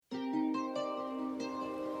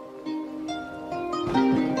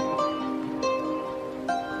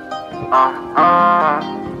Yeah.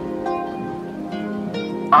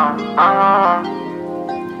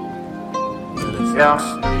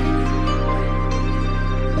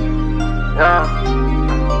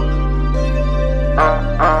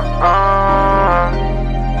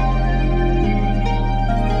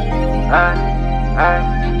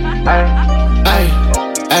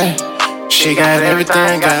 She got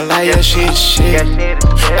everything, got like your shit.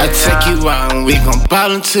 I take you out and we gon'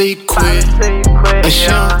 ball until you quit. And she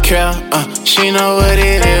don't care, she know what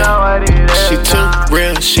it is. She too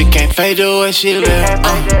real, she can't fade the way she live.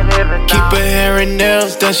 Keep her hair and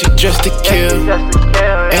nails, then she dressed to kill.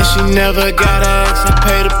 And she never gotta ask and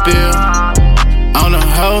pay the bill. On a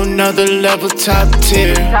whole nother level, top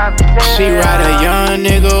tier. She ride a young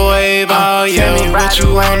nigga wave all year. Tell me what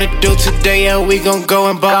you wanna do today, and we gon' go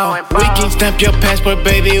and ball. We can stamp your passport,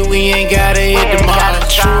 baby, we ain't gotta hit the mall.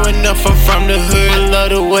 True enough, I'm from the hood, love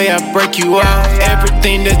the way I break you off.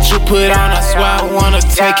 Everything that you put on, I swear I wanna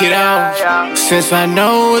take it off. Since I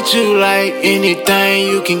know what you like, anything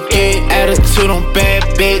you can get. Attitude on bad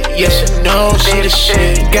bitch, yes you know she the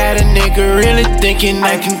shit. Got a nigga really thinking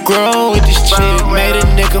I can grow with this chick. Made a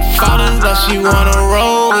nigga fall in love, she wanna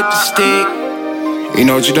roll with the stick. You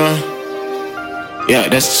know what you doing? Yeah,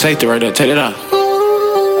 that's the safety right there, take it off.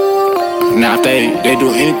 Now if they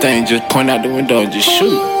do anything, just point out the window and just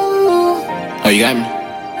shoot. Oh, you got me?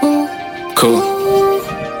 Cool.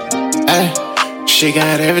 Ay, she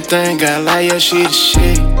got everything, got like your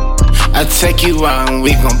shit. I take you out and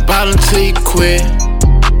we gon' ball until you quit.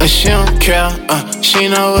 And she don't care, she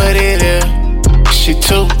know what it is. She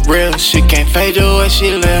too real, she can't fade the way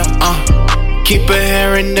she live. Keep her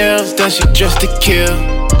hair and nails, then she dressed to kill.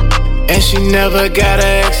 And she never gotta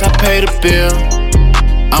ask, I pay the bill.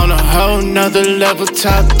 On a whole nother level,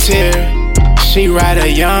 top tier. She ride a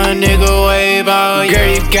young nigga wave all year. Girl,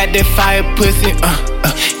 you got that fire pussy,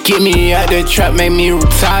 get me out that trap, make me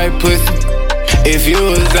retire pussy. If you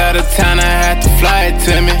was out of town, I had to fly it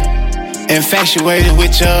to me. Infatuated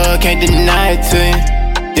with you, can't deny it to you.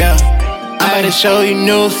 Yeah, I'm about to show you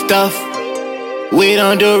new stuff. We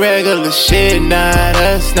don't do regular shit, not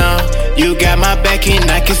us, no. You got my back and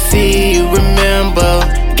I can see you remember.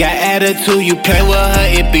 Got attitude, you play with her,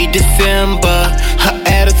 it be December. Her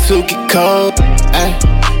attitude get cold, ay.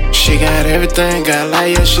 She got everything, got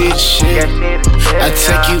like your shit. I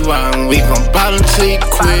take you out and we gon' ball until you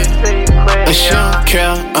quit. And she don't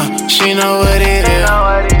care, she know what it is.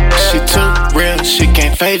 She too real, she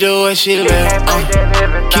can't fade the way she live.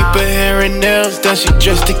 Keep her hair and nails, then she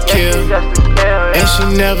dressed to kill. And she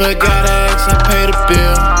never gotta ask and pay the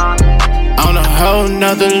bill. On a whole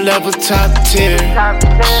nother level, top tier.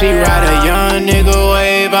 She ride a young nigga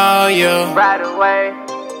wave all year.